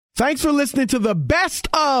Thanks for listening to the best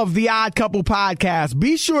of the Odd Couple podcast.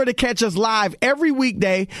 Be sure to catch us live every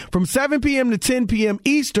weekday from 7 p.m. to 10 p.m.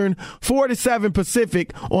 Eastern, 4 to 7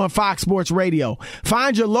 Pacific on Fox Sports Radio.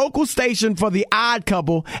 Find your local station for the Odd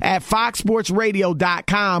Couple at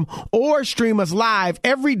foxsportsradio.com or stream us live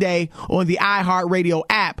every day on the iHeartRadio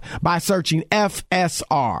app by searching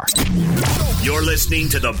FSR. You're listening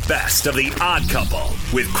to the best of the Odd Couple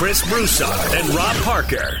with Chris Broussard and Rob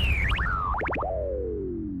Parker.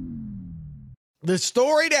 The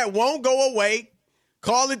story that won't go away,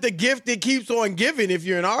 call it the gift that keeps on giving if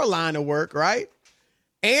you're in our line of work, right?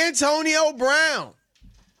 Antonio Brown.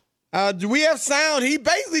 Do we have sound? He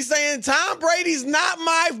basically saying Tom Brady's not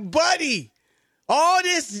my buddy. All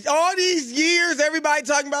these years, everybody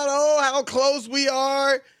talking about, how close we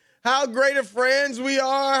are, how great of friends we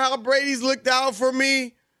are, how Brady's looked out for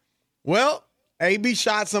me. Well, AB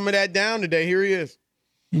shot some of that down today. Here he is.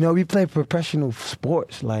 You know, we play professional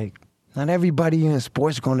sports. Like, not everybody in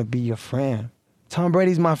sports is going to be your friend. Tom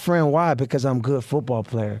Brady's my friend. Why? Because I'm a good football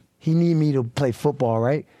player. He need me to play football,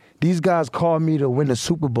 right? These guys called me to win the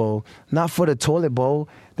Super Bowl, not for the toilet bowl.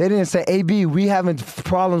 They didn't say, AB, we having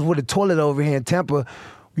problems with the toilet over here in Tampa.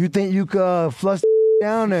 You think you could flush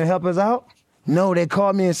down and help us out? No, they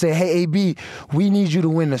called me and said, hey, AB, we need you to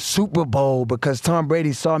win the Super Bowl because Tom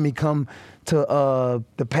Brady saw me come to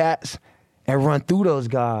the Pats and run through those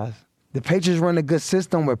guys. The Patriots run a good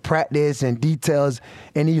system with practice and details,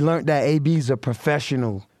 and he learned that AB's a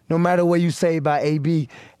professional. No matter what you say about AB,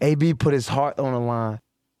 AB put his heart on the line.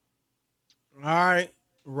 All right,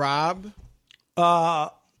 Rob.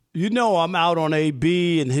 You know I'm out on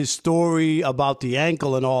AB and his story about the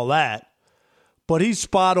ankle and all that, but he's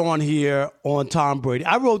spot on here on Tom Brady.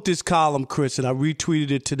 I wrote this column, Chris, and I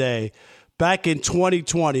retweeted it today back in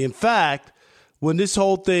 2020. In fact, when this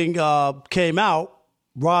whole thing came out,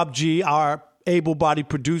 Rob G., our able-bodied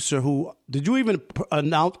producer, who did you even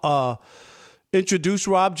introduce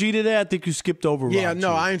Rob G today? I think you skipped over Rob G. Yeah,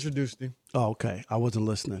 no, I introduced him. Oh, okay. I wasn't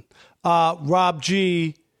listening. Rob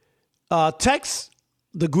G. Texts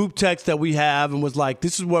the group text that we have and was like,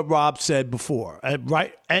 this is what Rob said before,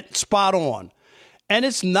 right? And spot on. And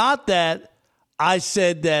it's not that I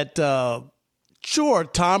said that, sure,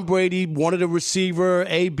 Tom Brady wanted a receiver,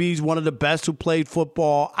 AB's one of the best who played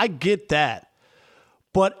football. I get that.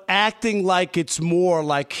 But acting like it's more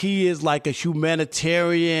like he is like a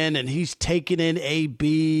humanitarian and he's taking in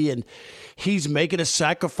AB and he's making a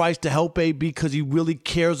sacrifice to help AB because he really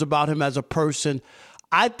cares about him as a person.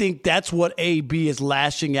 I think that's what AB is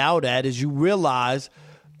lashing out at, is you realize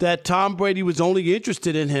that Tom Brady was only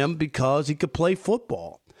interested in him because he could play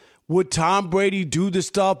football. Would Tom Brady do the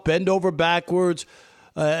stuff, bend over backwards,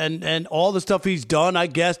 and all the stuff he's done, I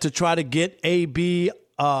guess, to try to get AB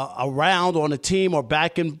around on a team or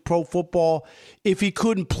back in pro football if he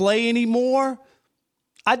couldn't play anymore?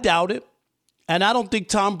 I doubt it. And I don't think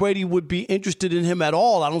Tom Brady would be interested in him at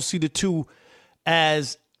all. I don't see the two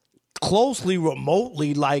as closely,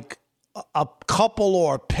 remotely like a couple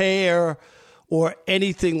or a pair or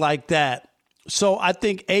anything like that. So I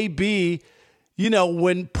think AB, you know,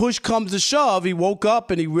 when push comes to shove, he woke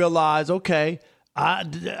up and he realized, okay,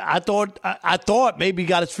 I thought maybe he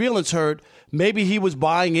got his feelings hurt. Maybe he was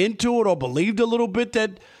buying into it or believed a little bit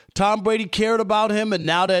that Tom Brady cared about him. And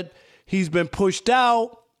now that he's been pushed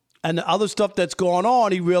out and the other stuff that's going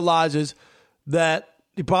on, he realizes that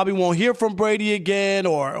he probably won't hear from Brady again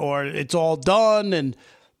or it's all done. And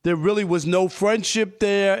there really was no friendship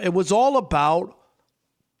there. It was all about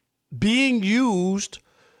being used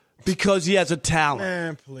because he has a talent.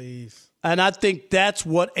 Man, please. And I think that's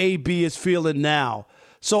what AB is feeling now.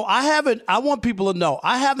 So I want people to know,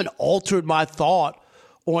 I haven't altered my thought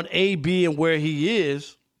on AB and where he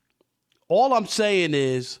is. All I'm saying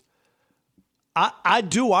is, I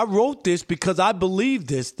wrote this because I believe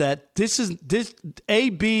that this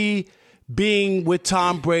AB being with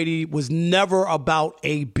Tom Brady was never about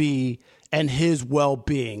AB and his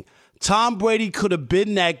well-being. Tom Brady could have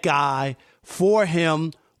been that guy for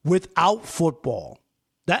him without football.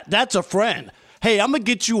 That's a friend. Hey, I'm going to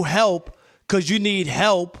get you help because you need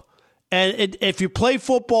help. And if you play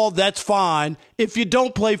football, that's fine. If you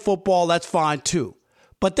don't play football, that's fine too.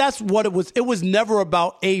 But that's what it was. It was never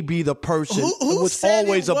about AB the person. Who it was said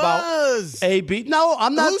always it about was? AB. No,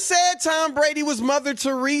 I'm not. Who said Tom Brady was Mother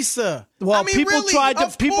Teresa? Well, I mean, people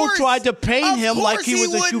tried to paint him like he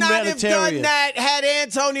was a humanitarian. Of course he would not have done that had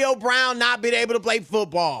Antonio Brown not been able to play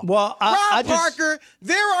football. Well, Rob Parker,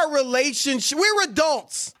 there are relationships. We're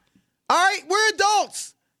adults. All right? We're adults.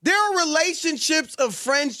 There are relationships of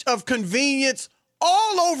friends, of convenience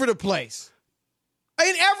all over the place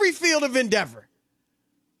in every field of endeavor.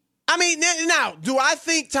 I mean, now, do I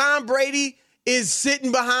think Tom Brady is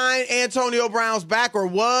sitting behind Antonio Brown's back or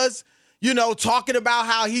was, talking about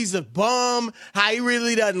how he's a bum, how he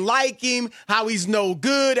really doesn't like him, how he's no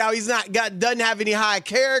good, how he's doesn't have any high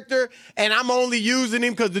character, and I'm only using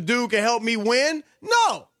him because the dude can help me win?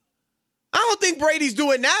 No. I don't think Brady's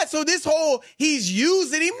doing that. So this whole he's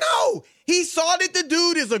using him, no. He saw that the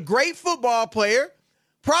dude is a great football player,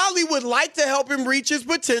 probably would like to help him reach his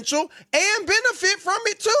potential and benefit from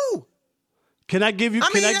it too. Can I give you?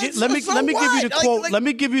 Let me give you the quote. Let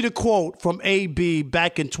me give you the quote from AB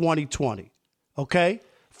back in 2020. Okay,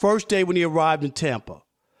 first day when he arrived in Tampa.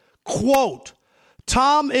 Quote: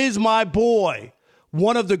 "Tom is my boy,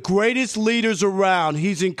 one of the greatest leaders around.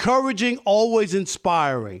 He's encouraging, always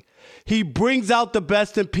inspiring. He brings out the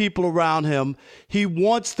best in people around him. He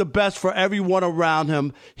wants the best for everyone around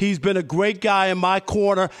him. He's been a great guy in my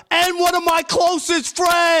corner and one of my closest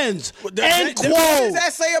friends." End quote. What does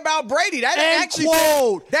that say about Brady? That End actually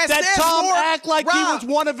quote. That Tom more, act like Rob, he was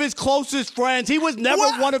one of his closest friends. He was never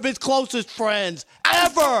one of his closest friends,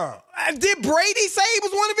 ever. Did Brady say he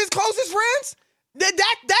was one of his closest friends?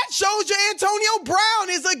 That shows you Antonio Brown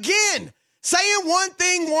is, again, saying one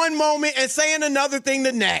thing one moment and saying another thing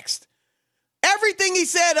the next. Everything he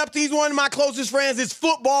said up to he's one of my closest friends is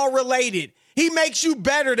football related. He makes you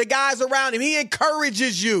better, the guys around him. He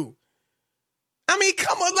encourages you. I mean,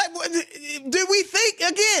 come on. Did we think,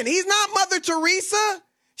 again, he's not Mother Teresa?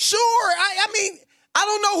 Sure. I mean, I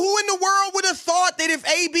don't know who in the world would have thought that if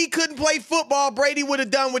AB couldn't play football, Brady would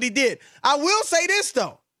have done what he did. I will say this,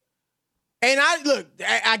 though. And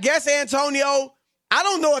I guess Antonio, I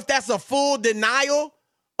don't know if that's a full denial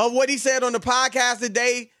of what he said on the podcast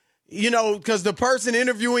today, because the person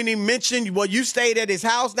interviewing him mentioned, well, you stayed at his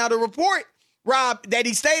house. Now, the report, Rob, that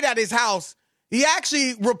he stayed at his house, he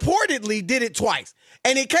actually reportedly did it twice.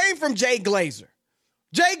 And it came from Jay Glazer.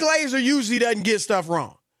 Jay Glazer usually doesn't get stuff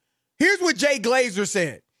wrong. Here's what Jay Glazer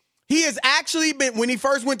said. He has actually been, when he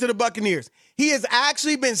first went to the Buccaneers, he has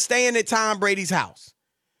actually been staying at Tom Brady's house.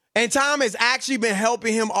 And Tom has actually been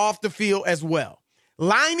helping him off the field as well,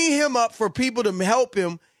 lining him up for people to help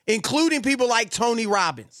him, including people like Tony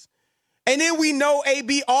Robbins. And then we know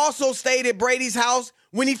AB also stayed at Brady's house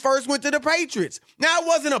when he first went to the Patriots. Now, it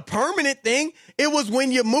wasn't a permanent thing. It was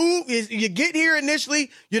when you move, you get here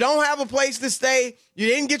initially, you don't have a place to stay, you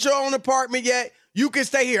didn't get your own apartment yet, you can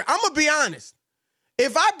stay here. I'm going to be honest.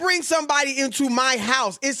 If I bring somebody into my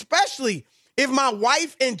house, especially if my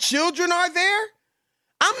wife and children are there,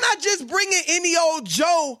 I'm not just bringing any old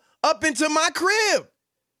Joe up into my crib.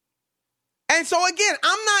 And so, again,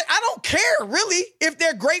 I don't care, really, if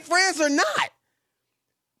they're great friends or not.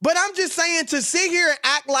 But I'm just saying, to sit here and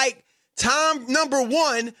act like Tom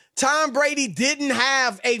Brady didn't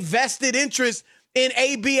have a vested interest in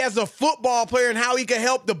AB as a football player and how he could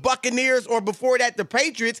help the Buccaneers or before that the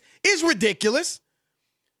Patriots is ridiculous.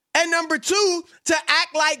 And number two, to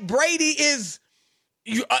act like Brady is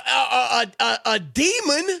a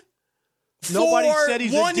demon. Nobody said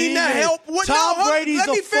he's a demon. To help. Tom Brady's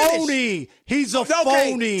a phony. He's a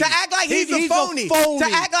phony. To act like he's a phony. To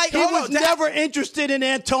act like he was never interested in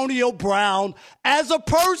Antonio Brown as a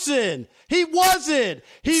person. He wasn't.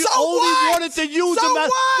 He only wanted to use him as.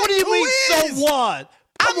 What do you mean? So what?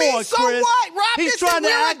 Come on, so Chris. what, Rob? He's trying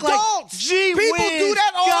to act adults. like, gee people whiz, do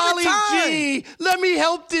that all golly the time. gee, let me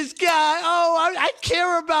help this guy. Oh, I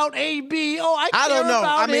care about AB. Oh, I care don't know.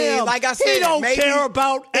 about I mean, him. like I said, he don't maybe, care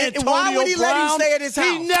about Antonio Brown. Why would he let him stay at his house?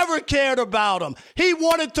 He never cared about him. He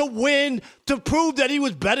wanted to win to prove that he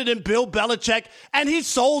was better than Bill Belichick, and he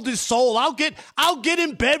sold his soul. I'll get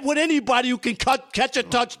in bed with anybody who can catch a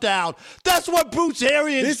touchdown. That's what Bruce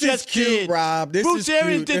Arians just cute, did. Rob. Bruce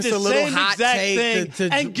Arians did the same exact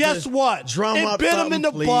thing. And guess what? It bit him in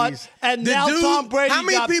the butt, and now Tom Brady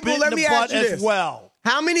got bit in the butt as well.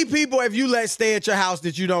 How many people have you let stay at your house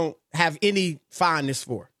that you don't have any fondness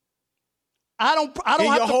for? I don't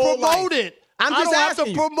have to promote it. I don't have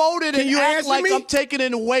to promote it and act like I'm taking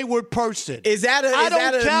in a wayward person. Is that a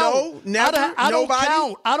no? Never? I don't Nobody?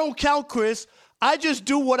 count. I don't count, Chris. I just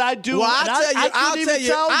do what I do. Well, I'll tell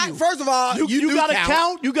you. First of all, you got to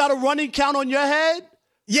count. You got a running count on your head.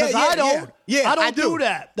 Yeah, I don't. Yeah, I don't do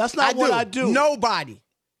that. That's not what I do. Nobody.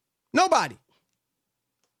 And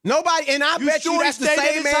I bet you that's the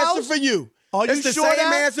same answer for you. Are you it's the sure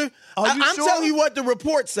same answer. I'm telling you what the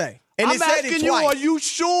reports say. And I'm it said asking it you, twice. are you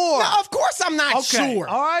sure? No, of course I'm not Okay. sure.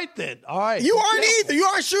 All right, then. All right. You aren't either. You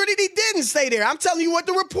aren't sure that he didn't stay there. I'm telling you what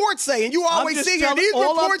the reports say, and you always I'm just sit here. telling- These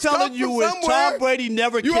all I'm reports telling come you from is somewhere. Tom Brady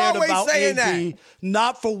never You cared always about saying AB,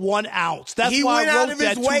 not for 1 ounce. That's he why went I wrote out of his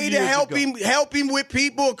that 2 way to years help ago. him with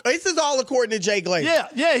people. This is all according to Jay Glazer.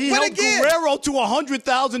 Yeah, he But helped again, Guerrero to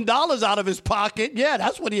 $100,000 out of his pocket. Yeah,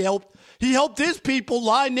 that's what he helped. He helped his people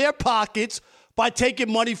line their pockets by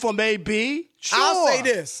taking money from AB. Sure. I'll say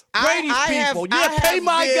this. Brady's people. Pay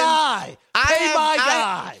my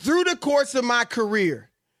guy. Through the course of my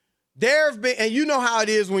career, there have been, and you know how it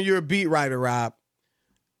is when you're a beat writer, Rob.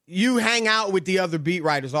 You hang out with the other beat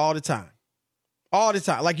writers all the time. All the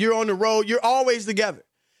time. Like you're on the road, you're always together.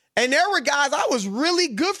 And there were guys I was really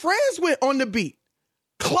good friends with on the beat.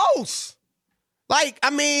 Close. Like, I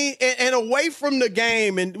mean, and away from the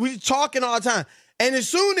game, and we talking all the time. And as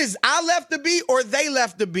soon as I left the beat or they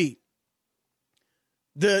left the beat,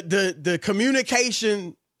 the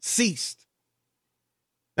communication ceased.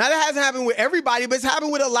 Now, that hasn't happened with everybody, but it's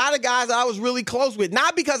happened with a lot of guys that I was really close with.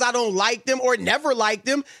 Not because I don't like them or never liked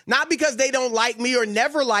them. Not because they don't like me or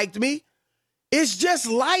never liked me. It's just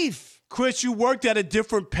life. Chris, you worked at a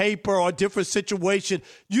different paper or a different situation.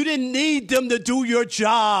 You didn't need them to do your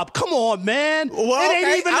job. Come on, man. Well, it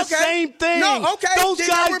ain't even the same thing. No, okay. Those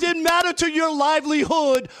guys didn't matter to your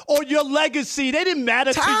livelihood or your legacy. They didn't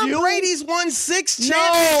matter to you. Tom Brady's won 6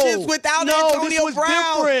 championships without Antonio this was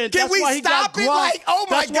Brown. Different. Can That's we why he stop got it? Gronk. Like, oh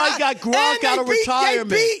my That's why he got God. Gronk out of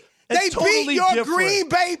retirement. They It's totally beat your different. Green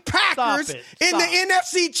Bay Packers in the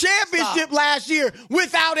NFC Championship last year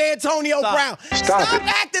without Antonio Brown. Stop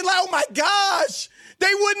acting like, oh my gosh,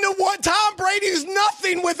 they wouldn't have won. Tom Brady's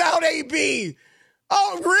nothing without AB.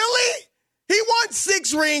 Oh, really? He won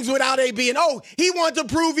 6 rings without AB, and he wanted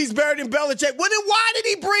to prove he's better than Belichick. Well, then why did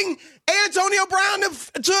he bring Antonio Brown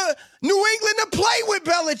to New England to play with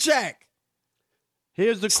Belichick?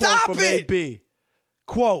 Here's the quote from AB.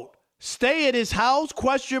 Quote, stay at his house, ?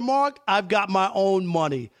 I've got my own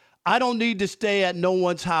money. I don't need to stay at no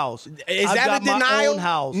one's house. Is I've that got a denial? my own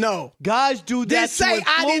house. No. Guys do that Say, to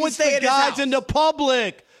I didn't influence stay the at his guys house. in the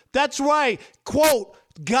public. That's right. Quote,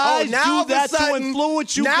 guys do that to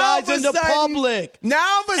influence you guys in the public. Now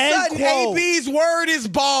all of a sudden, AB's word is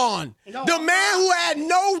bond. The man who had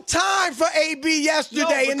no time for AB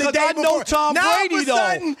yesterday and the day before. I know Tom Brady, though.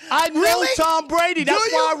 I know Tom Brady.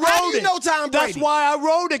 That's why I wrote it. How do you know Tom Brady? That's why I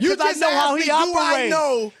wrote it, because I know how he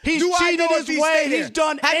operates. He's cheated his way. He's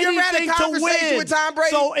done anything to win. With Tom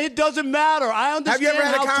Brady? So it doesn't matter. I understand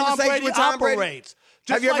how Tom Brady operates.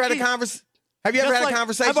 Have you ever had a conversation? Have you ever had a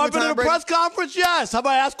conversation with Tom Brady? Have I been in a press conference? Yes. Have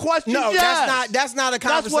I asked questions? No, yes. that's not a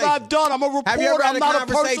conversation. That's what I've done. I'm a reporter. I'm not a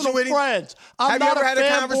personal friend. I'm not a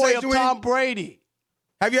fanboy of Tom Brady.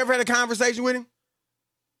 Have you ever had a conversation with him?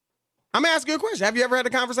 I'm asking you a question. Have you ever had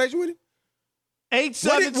a conversation with him?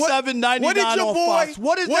 877-99 on Fox.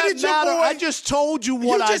 What does that matter? I just told you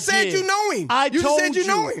what I did. You just said you know him. I told said you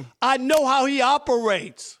know him. I know how he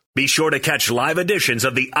operates. Be sure to catch live editions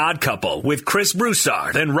of The Odd Couple with Chris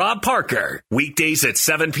Broussard and Rob Parker. Weekdays at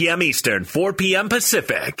 7 p.m. Eastern, 4 p.m.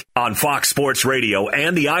 Pacific on Fox Sports Radio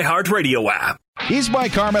and the iHeartRadio app. He's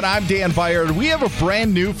Mike Harmon. I'm Dan Byard. We have a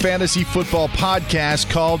brand new fantasy football podcast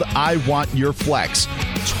called I Want Your Flex.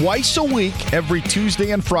 Twice a week, every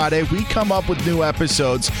Tuesday and Friday, we come up with new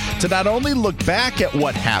episodes to not only look back at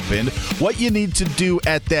what happened, what you need to do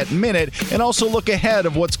at that minute, and also look ahead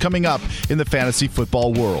of what's coming up in the fantasy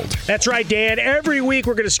football world. That's right, Dan. Every week,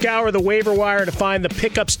 we're going to scour the waiver wire to find the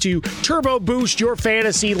pickups to turbo boost your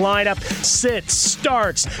fantasy lineup, sits,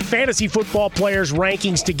 starts, fantasy football players'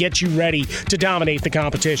 rankings to get you ready to dominate the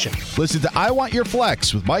competition. Listen to I Want Your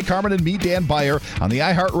Flex with Mike Harmon and me, Dan Byer, on the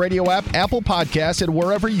iHeartRadio app, Apple Podcasts, and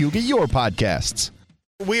wherever you get your podcasts.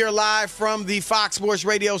 We are live from the Fox Sports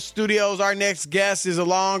Radio studios. Our next guest is a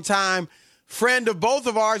longtime friend of both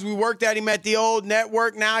of ours. We worked at him at the old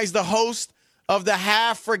network. Now he's the host of the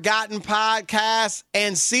Half Forgotten podcast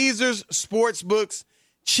and Caesars Sportsbook's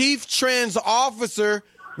Chief Trends Officer.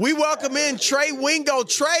 We welcome in Trey Wingo.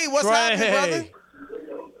 Trey, what's happening, brother?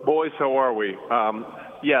 Boys, how are we?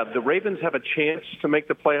 Yeah, the Ravens have a chance to make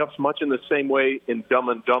the playoffs much in the same way in Dumb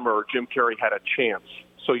and Dumber Jim Carrey had a chance.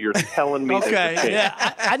 So you're telling me okay,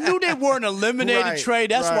 yeah. I knew they weren't eliminated, right, Trey.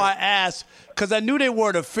 That's right. why I asked, because I knew they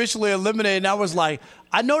weren't officially eliminated. And I was like,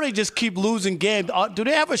 I know they just keep losing games. Do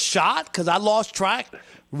they have a shot? Because I lost track,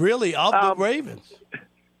 really, of the Ravens.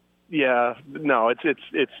 Yeah, no, it's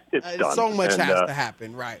done. So much has to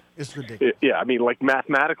happen, right? It's ridiculous. Yeah, I mean, like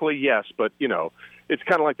mathematically, yes, but you know, it's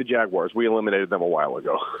kind of like the Jaguars. We eliminated them a while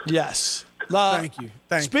ago. Yes. Thank you.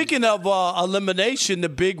 Speaking of elimination, the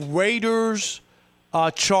big Raiders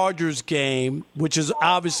Chargers game, which is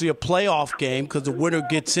obviously a playoff game because the winner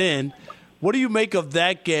gets in. What do you make of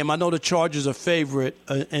that game? I know the Chargers are favorite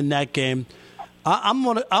in that game. I'm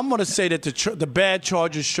gonna say that the bad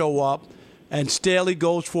Chargers show up and Staley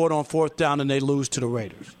goes for it on fourth down and they lose to the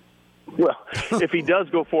Raiders. Well, if he does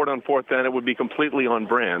go for it on fourth down, it would be completely on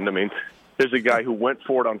brand. I mean, there's a guy who went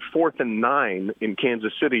for it on 4th and 9 in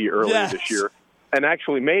Kansas City earlier this year and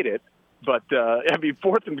actually made it. But, I mean,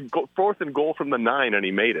 fourth and goal from the 9, and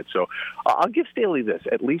he made it. So I'll give Staley this.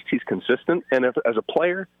 At least he's consistent. And as a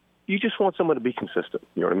player, you just want someone to be consistent.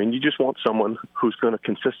 You know what I mean? You just want someone who's going to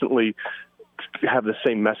consistently have the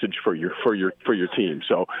same message for your team.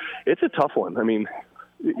 So it's a tough one. I mean,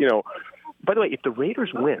 you know, by the way, if the Raiders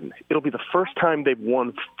win, it'll be the first time they've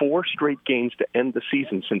won 4 straight games to end the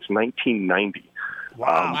season since 1990.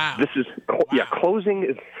 Wow. This is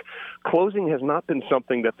closing has not been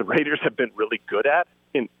something that the Raiders have been really good at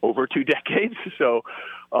in over 2 decades. So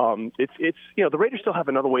it's you know, the Raiders still have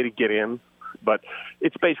another way to get in, but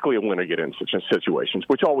it's basically a winner get in situations,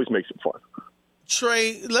 which always makes it fun.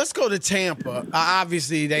 Trey, let's go to Tampa.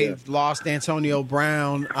 Obviously, they've lost Antonio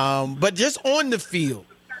Brown, but just on the field,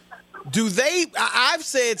 I've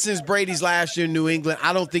said since Brady's last year in New England,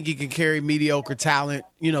 I don't think he can carry mediocre talent,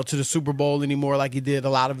 you know, to the Super Bowl anymore like he did a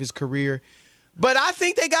lot of his career. But I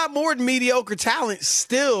think they got more than mediocre talent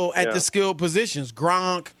still at the skilled positions.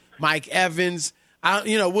 Gronk, Mike Evans.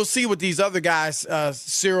 We'll see what these other guys,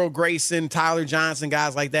 Cyril Grayson, Tyler Johnson,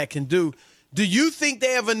 guys like that can do. Do you think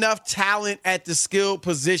they have enough talent at the skilled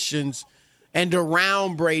positions and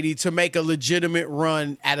around Brady to make a legitimate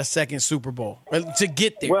run at a second Super Bowl, to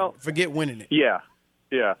get there? Well, forget winning it.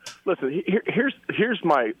 Yeah. Listen, here's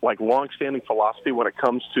my long-standing philosophy when it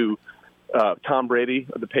comes to Tom Brady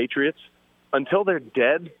of the Patriots. Until they're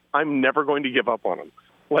dead, I'm never going to give up on them.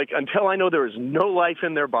 Until I know there is no life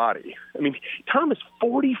in their body. I mean, Tom is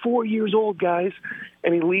 44 years old, guys,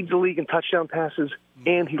 and he leads the league in touchdown passes,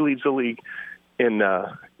 and he leads the league in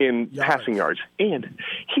passing yards. And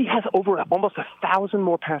he has over almost 1,000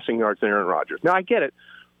 more passing yards than Aaron Rodgers. Now, I get it.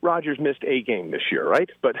 Rodgers missed a game this year, right?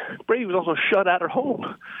 But Brady was also shut out at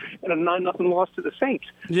home in a 9-0 loss to the Saints.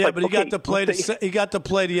 Yeah, but he got to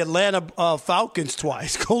play the Atlanta Falcons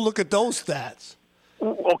twice. Go look at those stats.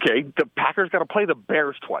 Okay, the Packers got to play the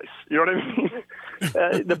Bears twice. You know what I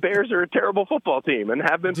mean? The Bears are a terrible football team and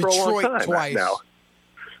have been for a long time twice. now.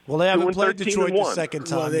 Well, they haven't played Detroit the second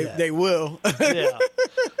time. Well, they will.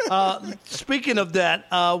 Yeah. Speaking of that,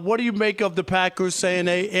 what do you make of the Packers saying,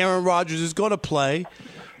 hey, Aaron Rodgers is going to play?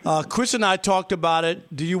 Chris and I talked about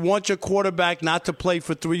it. Do you want your quarterback not to play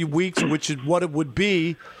for 3 weeks, which is what it would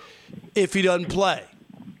be if he doesn't play?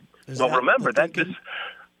 Remember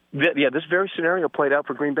this very scenario played out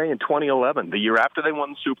for Green Bay in 2011, the year after they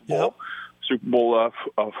won the Super Bowl, Super Bowl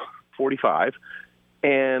of 45,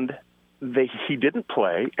 and he didn't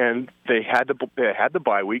play, and they had the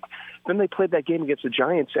bye week. Then they played that game against the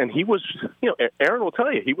Giants, and he was, Aaron will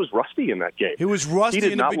tell you, he was rusty in that game. He was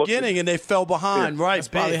rusty in the beginning, and they fell behind, right? That's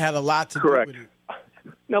probably had a lot to do with it.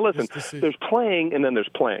 Now, listen, there's playing, and then there's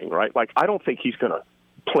playing, right? I don't think he's going to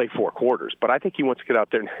play 4 quarters, but I think he wants to get out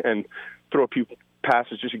there and throw a few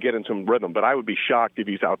passes just to get in some rhythm. But I would be shocked if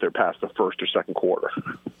he's out there past the first or second quarter.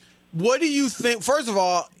 What do you think? First of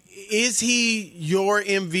all, is he your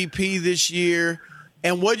MVP this year?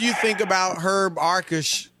 And what do you think about Hub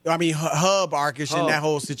Arkush in that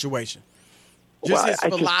whole situation? Just his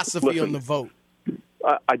philosophy on the vote.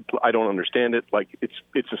 I don't understand it.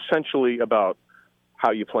 It's essentially about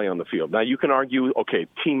how you play on the field. Now, you can argue, okay,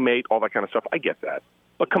 teammate, all that kind of stuff. I get that.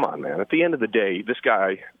 But come on, man. At the end of the day, this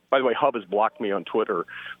guy, by the way, Hub has blocked me on Twitter,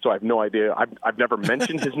 so I have no idea. I've never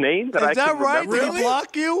mentioned his name. Is that right? Did he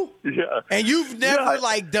block you? Yeah. And you've never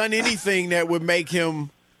done anything that would make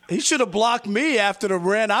him. He should have blocked me after the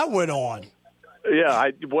rant I went on.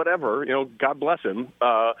 Yeah, whatever. God bless him.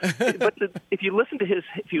 But if you listen to his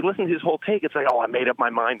whole take, it's like, oh, I made up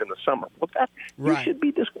my mind in the summer. Well, you should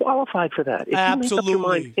be disqualified for that. If Absolutely. you make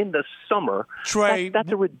up your mind in the summer, Trey,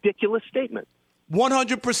 that's a ridiculous statement.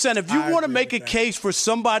 100%. If you want to make a case for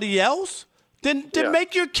somebody else, then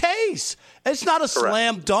make your case. It's not a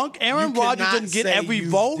slam dunk. Aaron Rodgers didn't get every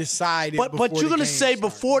vote. But you're going to say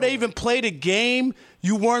before they even played a game,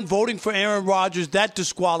 you weren't voting for Aaron Rodgers. That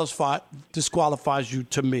disqualifies you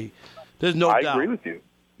to me. There's no doubt. I agree with you.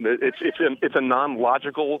 It's a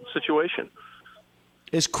non-logical situation.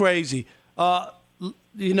 It's crazy.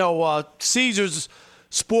 Caesars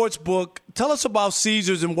Sportsbook. Tell us about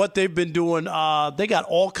Caesars and what they've been doing. They got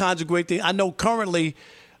all kinds of great things. I know currently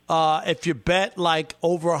if you bet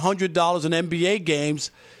over $100 in NBA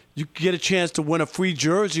games, you get a chance to win a free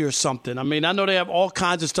jersey or something. I mean, I know they have all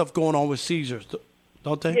kinds of stuff going on with Caesars.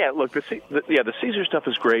 don't they? Yeah, look, the Caesars stuff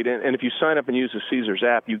is great, and if you sign up and use the Caesars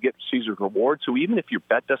app, you get Caesars rewards. So even if your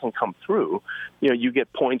bet doesn't come through, you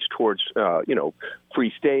get points towards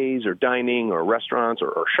free stays or dining or restaurants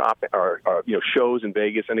or shopping or shows in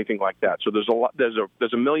Vegas, anything like that. So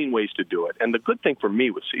there's a million ways to do it. And the good thing for me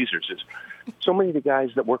with Caesars is so many of the guys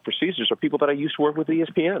that work for Caesars are people that I used to work with at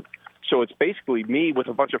ESPN. So it's basically me with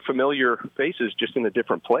a bunch of familiar faces just in a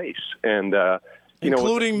different place, and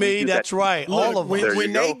including me. That's right. All of them.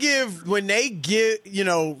 When they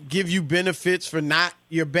give you benefits for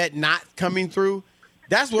your bet not coming through,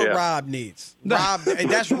 that's what Rob needs. Rob,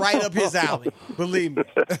 that's right up his alley. Believe me.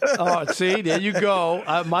 Oh, see, there you go.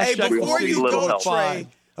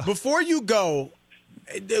 Before you go,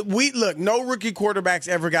 no rookie quarterbacks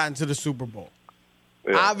ever got into the Super Bowl.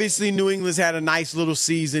 Yeah. Obviously, New England's had a nice little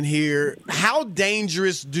season here. How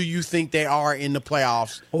dangerous do you think they are in the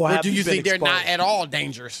playoffs? Or do you think they're not at all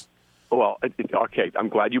dangerous? Well, okay, I'm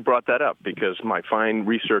glad you brought that up because my fine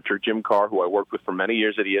researcher, Jim Carr, who I worked with for many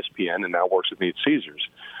years at ESPN and now works with me at Caesars,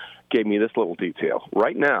 gave me this little detail.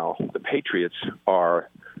 Right now, the Patriots are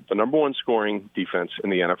the number one scoring defense in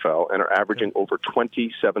the NFL and are averaging over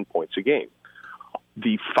 27 points a game.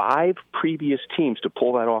 The 5 previous teams to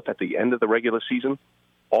pull that off at the end of the regular season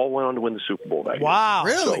all went on to win the Super Bowl that year. Wow.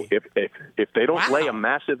 Really? So if they don't lay a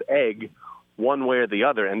massive egg one way or the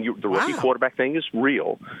other, and the rookie quarterback thing is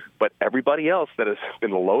real, but everybody else that has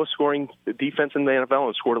been the lowest scoring defense in the NFL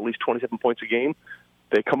and scored at least 27 points a game,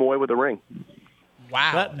 they come away with a ring.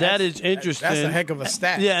 Wow. That is interesting. That's a heck of a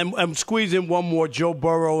stat. Yeah, and squeeze in one more, Joe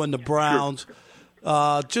Burrow and the Browns.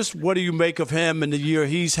 Sure. Just what do you make of him in the year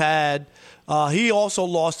he's had? He also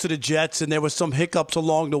lost to the Jets, and there were some hiccups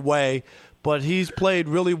along the way, but he's played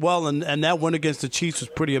really well, and that win against the Chiefs was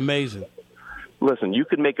pretty amazing. Listen, you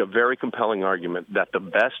could make a very compelling argument that the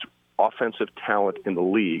best offensive talent in the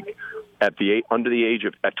league under the age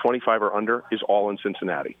of at 25 or under is all in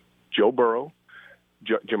Cincinnati. Joe Burrow,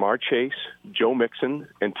 Jamar Chase, Joe Mixon,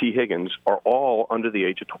 and T. Higgins are all under the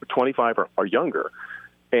age of 25 or younger.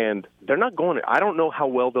 And they're not going – I don't know how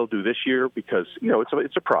well they'll do this year because,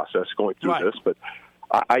 it's a process going through this. But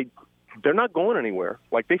they're not going anywhere.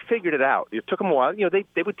 Like, they figured it out. It took them a while.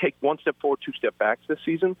 They would take one step forward, 2 step back this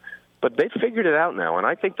season. But they figured it out now. And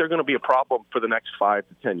I think they're going to be a problem for the next 5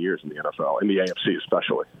 to 10 years in the NFL, in the AFC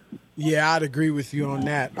especially. Yeah, I'd agree with you on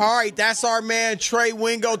that. All right, that's our man, Trey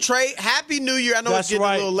Wingo. Trey, Happy New Year. I know it's getting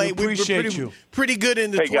a little late. We appreciate you. Pretty good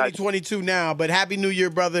into 2022 now, but Happy New Year,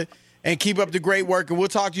 brother. And keep up the great work, and we'll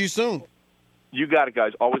talk to you soon. You got it,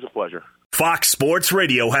 guys. Always a pleasure. Fox Sports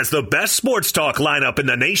Radio has the best sports talk lineup in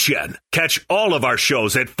the nation. Catch all of our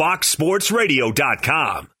shows at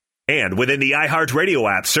foxsportsradio.com. And within the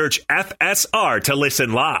iHeartRadio app, search FSR to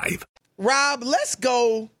listen live. Rob, let's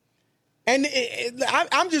go. And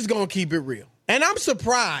I'm just going to keep it real. And I'm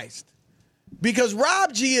surprised because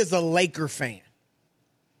Rob G is a Laker fan,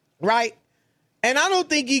 right? And I don't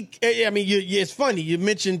think it's funny. You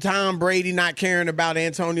mentioned Tom Brady not caring about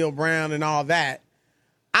Antonio Brown and all that.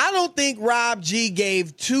 I don't think Rob G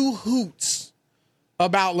gave 2 hoots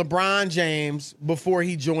about LeBron James before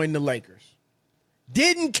he joined the Lakers.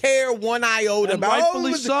 Didn't care one iota about it.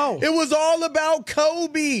 Rightfully so. It was all about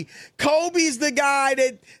Kobe. Kobe's the guy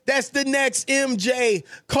that's the next MJ.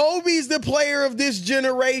 Kobe's the player of this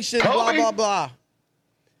generation, blah, blah, blah.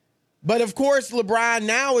 But, of course, LeBron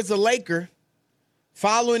now is a Laker,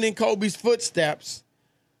 following in Kobe's footsteps,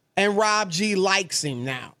 and Rob G likes him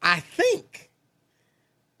now, I think.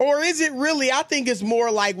 Or is it really, I think it's more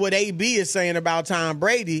like what AB is saying about Tom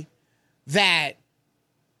Brady, that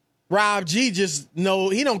Rob G just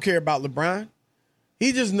he don't care about LeBron.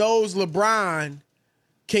 He just knows LeBron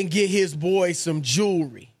can get his boy some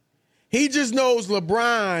jewelry. He just knows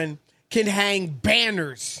LeBron can hang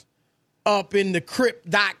banners up in the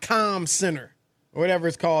Crypt.com center, or whatever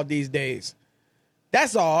it's called these days.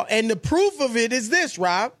 That's all. And the proof of it is this,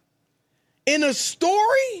 Rob. In a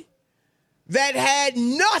story that had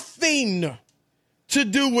nothing to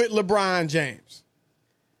do with LeBron James,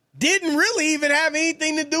 didn't really even have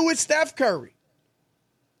anything to do with Steph Curry,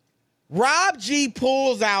 Rob G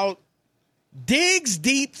pulls out, digs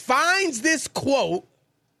deep, finds this quote,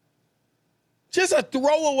 just a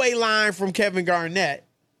throwaway line from Kevin Garnett,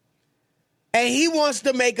 and he wants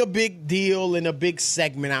to make a big deal and a big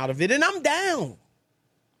segment out of it, and I'm down.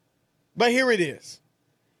 But here it is.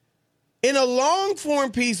 In a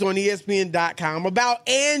long-form piece on ESPN.com about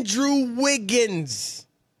Andrew Wiggins.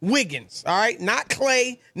 Wiggins, all right? Not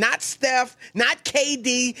Clay, not Steph, not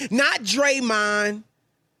KD, not Draymond,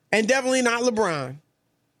 and definitely not LeBron.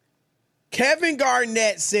 Kevin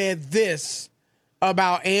Garnett said this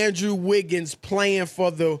about Andrew Wiggins playing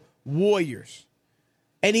for the Warriors.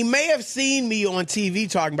 And he may have seen me on TV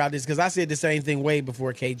talking about this because I said the same thing way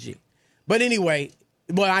before KG. But anyway,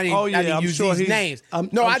 I didn't use these names.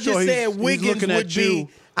 I just said Wiggins would be.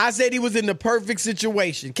 I said he was in the perfect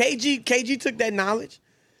situation. KG took that knowledge.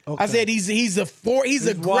 Okay. I said he's a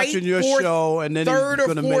great your fourth, show and then third he's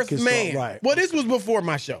or fourth man. Right. Well, this was before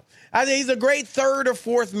my show. I said he's a great third or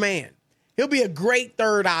fourth man. He'll be a great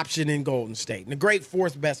third option in Golden State and a great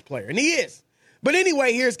fourth best player, and he is. But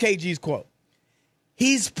anyway, here's KG's quote.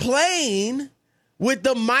 He's playing with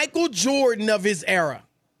the Michael Jordan of his era.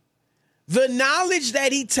 The knowledge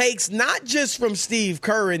that he takes not just from Steve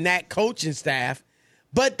Kerr and that coaching staff,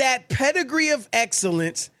 but that pedigree of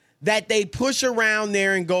excellence that they push around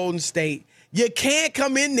there in Golden State. You can't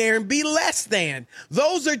come in there and be less than.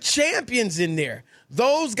 Those are champions in there.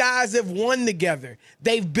 Those guys have won together.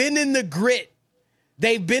 They've been in the grit.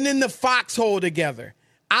 They've been in the foxhole together.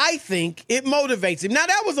 I think it motivates him. Now,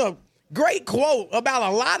 that was a great quote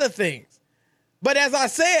about a lot of things. But as I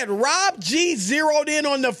said, Rob G zeroed in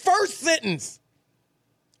on the first sentence.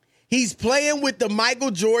 He's playing with the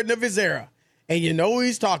Michael Jordan of his era. And you know who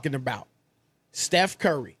he's talking about. Steph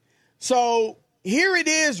Curry. So here it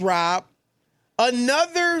is, Rob.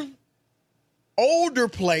 Another older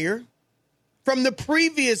player from the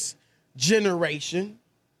previous generation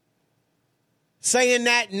saying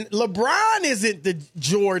that LeBron isn't the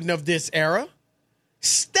Jordan of this era.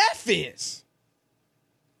 Steph is.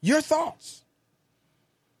 Your thoughts?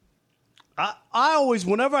 I always,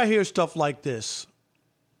 whenever I hear stuff like this,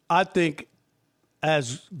 I think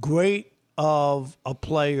as great of a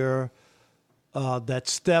player that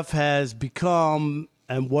Steph has become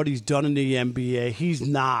and what he's done in the NBA, he's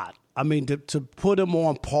not. I mean, to put him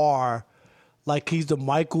on par like he's the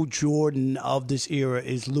Michael Jordan of this era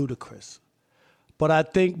is ludicrous. But I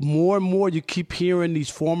think more and more you keep hearing these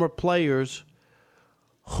former players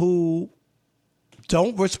who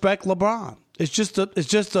don't respect LeBron. It's just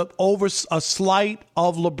a slight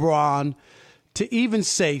of LeBron to even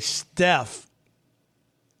say Steph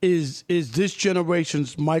is this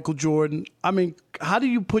generation's Michael Jordan. I mean, how do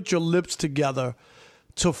you put your lips together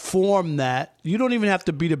to form that? You don't even have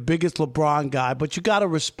to be the biggest LeBron guy, but you got to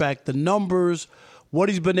respect the numbers, what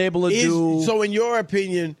he's been able to do. So in your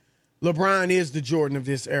opinion, LeBron is the Jordan of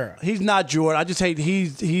this era? He's not Jordan. I just hate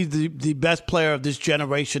he's the best player of this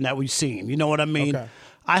generation that we've seen. You know what I mean? Okay.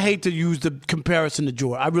 I hate to use the comparison to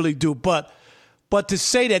Jordan. I really do. But to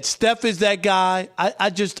say that Steph is that guy,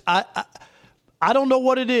 I don't know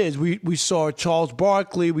what it is. We saw Charles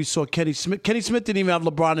Barkley. We saw Kenny Smith. Kenny Smith didn't even have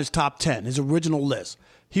LeBron in his top 10, his original list.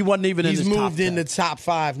 He wasn't even in his top 10. He's moved in the top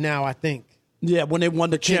 5 now, I think. Yeah, when they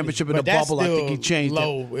won the championship in the bubble, I think he changed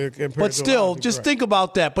it. But still, just think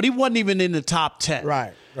about that. But he wasn't even in the top 10.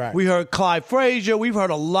 Right. We heard Clyde Frazier. We've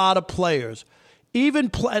heard a lot of players.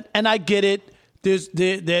 And I get it.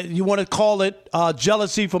 You want to call it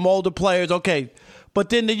jealousy from older players. Okay. But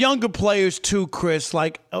then the younger players too, Chris,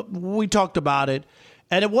 like we talked about it.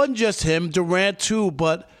 And it wasn't just him, Durant too,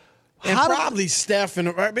 but probably Steph. And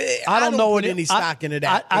I don't know any stock into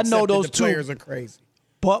that. I know those two players are crazy.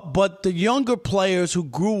 But the younger players who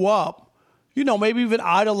grew up, you know, maybe even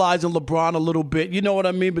idolizing LeBron a little bit, you know what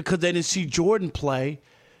I mean, because they didn't see Jordan play.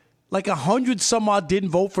 Like 100 some odd didn't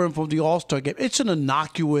vote for him from the All-Star game. It's an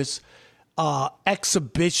innocuous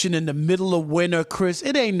exhibition in the middle of winter, Chris.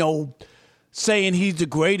 It ain't no saying he's the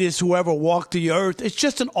greatest who ever walked the earth. It's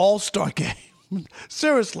just an all-star game.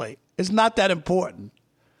 Seriously, it's not that important.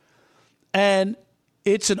 And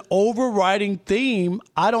it's an overriding theme.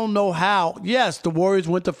 I don't know how. Yes, the Warriors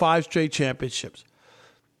went to 5 straight championships.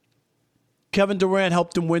 Kevin Durant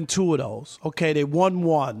helped them win 2 of those. Okay, they won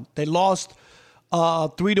 1. They lost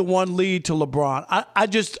 3-1 lead to LeBron.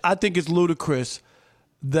 I think it's ludicrous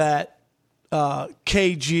that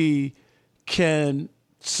KG can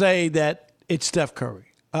say that it's Steph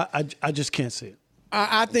Curry. I just can't see it.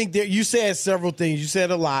 I think that you said several things. You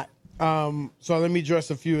said a lot. So let me address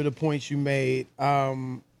a few of the points you made.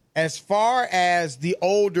 As far as the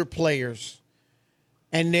older players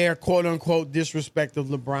and their quote-unquote disrespect of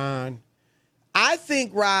LeBron, I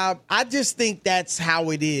think, Rob, I just think that's how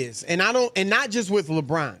it is. And not just with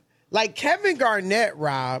LeBron. Like Kevin Garnett,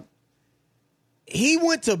 Rob, he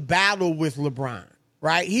went to battle with LeBron,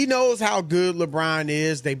 right? He knows how good LeBron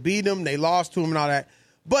is. They beat him, they lost to him and all that.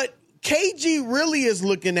 But KG really is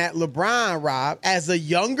looking at LeBron, Rob, as a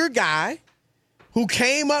younger guy who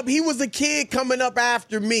came up. He was a kid coming up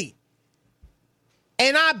after me.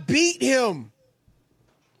 And I beat him.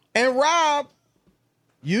 And Rob,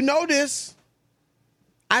 you know this.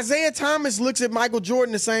 Isaiah Thomas looks at Michael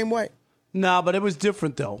Jordan the same way. Nah, but it was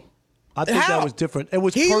different, though. I think that was different. It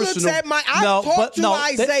was he personal. Looks at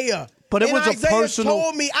Isaiah. But it was a Isaiah personal.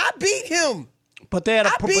 told me I beat him. But they had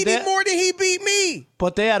I beat him more than he beat me.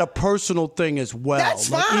 But they had a personal thing as well. That's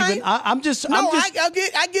fine. I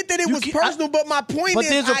get that it was personal, but my point is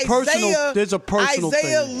there's a personal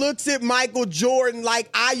Isaiah thing. looks at Michael Jordan like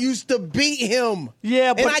I used to beat him.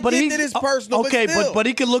 Yeah, but I get that it's personal. Okay, but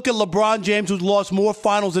he can look at LeBron James, who's lost more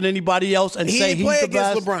finals than anybody else, and say he's the best. He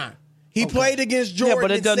played against LeBron. He played against Jordan. Yeah,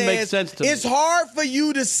 but it doesn't make sense to me. It's hard for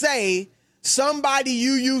you to say somebody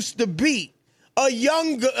you used to beat. A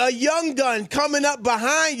young gun coming up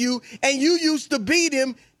behind you, and you used to beat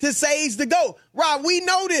him to say he's the GOAT. Rob, we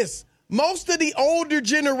know this. Most of the older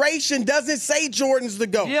generation doesn't say Jordan's the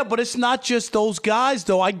GOAT. Yeah, but it's not just those guys,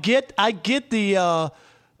 though. I get the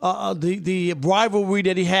rivalry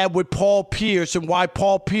that he had with Paul Pierce and why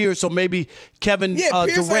Paul Pierce or maybe Kevin Pierce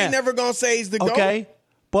Durant. ain't never gonna say he's the GOAT. Okay.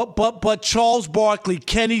 But Charles Barkley,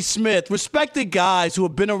 Kenny Smith, respected guys who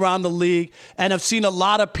have been around the league and have seen a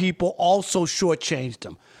lot of people also shortchange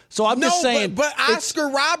them. So I'm just saying. But Oscar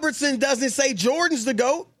Robertson doesn't say Jordan's the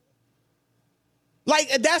GOAT. Like,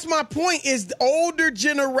 that's my point, is the older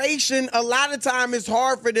generation, a lot of time it's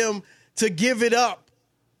hard for them to give it up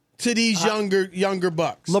to these younger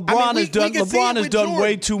bucks. LeBron has done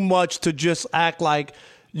way too much to just act like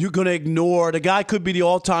you're going to ignore. The guy could be the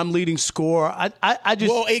all-time leading scorer.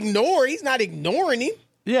 Ignore. He's not ignoring him.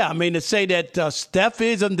 Yeah, I mean, to say that Steph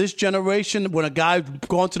is in this generation, when a guy's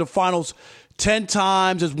gone to the finals 10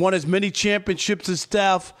 times, has won as many championships as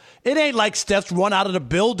Steph, it ain't like Steph's run out of the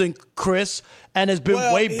building, Chris, and has been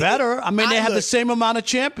way better. I mean, they have the same amount of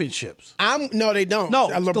championships. No, they don't. No,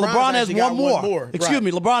 LeBron has one more. Excuse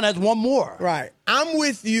me, LeBron has one more. Right. I'm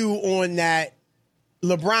with you on that.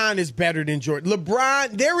 LeBron is better than Jordan.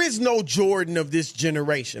 There is no Jordan of this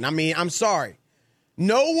generation. I mean, I'm sorry.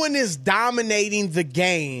 No one is dominating the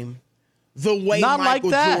game the way Michael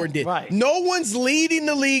Jordan did. Right. No one's leading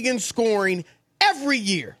the league in scoring every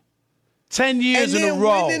year. 10 years in a row. And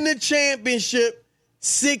then winning the championship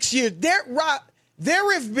 6 years.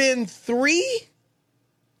 There have been three-peats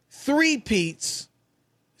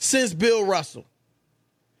since Bill Russell.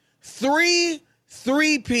 3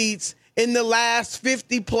 three-peats in the last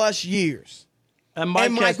 50-plus years. And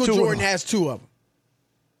Michael Jordan has 2 of them.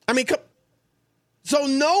 I mean, so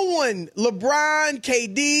no one, LeBron,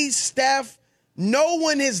 KD, Steph, no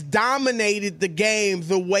one has dominated the game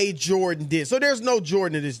the way Jordan did. So there's no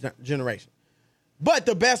Jordan of this generation. But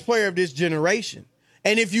the best player of this generation.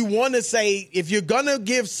 And if you want to say, if you're going to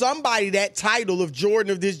give somebody that title of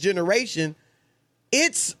Jordan of this generation,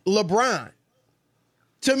 it's LeBron.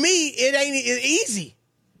 To me, it ain't easy.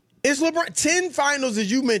 It's LeBron. 10 finals,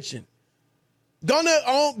 as you mentioned.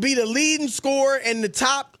 Gonna be the leading scorer and the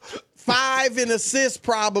top 5 in assists,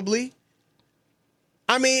 probably.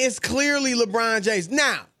 I mean, it's clearly LeBron James.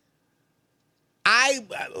 Now,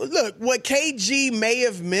 look, what KG may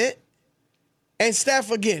have meant, and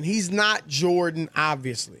Steph, again, he's not Jordan,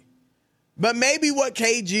 obviously. But maybe what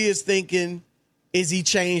KG is thinking is he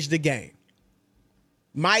changed the game.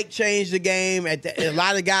 Mike changed the game. A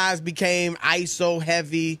lot of guys became ISO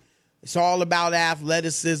heavy. It's all about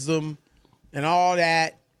athleticism and all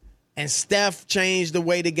that. And Steph changed the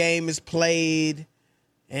way the game is played.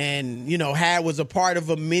 And, was a part of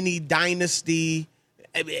a mini dynasty.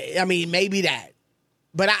 I mean, maybe that.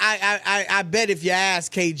 But I bet if you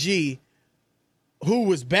ask KG who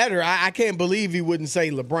was better, I can't believe he wouldn't say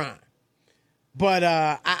LeBron. But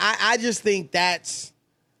I just think that's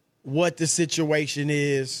what the situation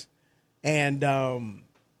is. And,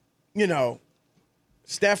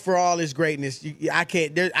 Steph, for all his greatness, I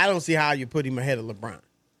don't see how you put him ahead of LeBron.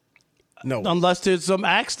 No, unless there's some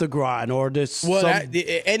axe to grind or this. Well, and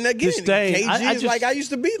again, KG is like I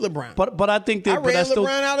used to beat LeBron. But I think that I ran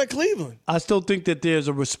LeBron out of Cleveland. I still think that there's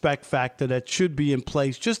a respect factor that should be in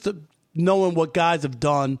place, just to knowing what guys have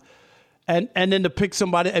done, and then to pick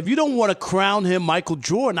somebody. If you don't want to crown him Michael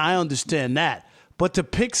Jordan, I understand that. But to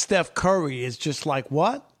pick Steph Curry is just like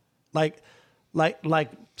what? Like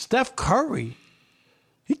Steph Curry.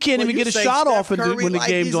 He can't even get a shot off when the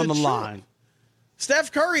game's on the line.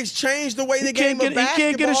 Steph Curry's changed the way the game of basketball is played. He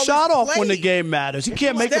can't get a shot off when the game matters. He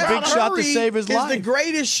can't make a big shot to save his life. He's the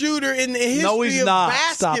greatest shooter in the history of basketball. No, he's not.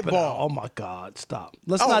 Basketball. Stop it. Oh, my God. Stop.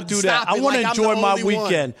 Let's not do that. I want to enjoy my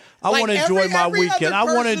weekend. I want to enjoy my weekend. I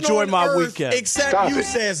want to enjoy my weekend. Except you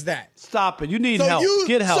says that. Stop it. You need help.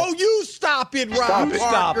 Get help. So you stop it, Rob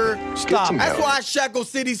Parker. Stop it. That's why Shekel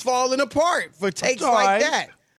City's falling apart for takes like that.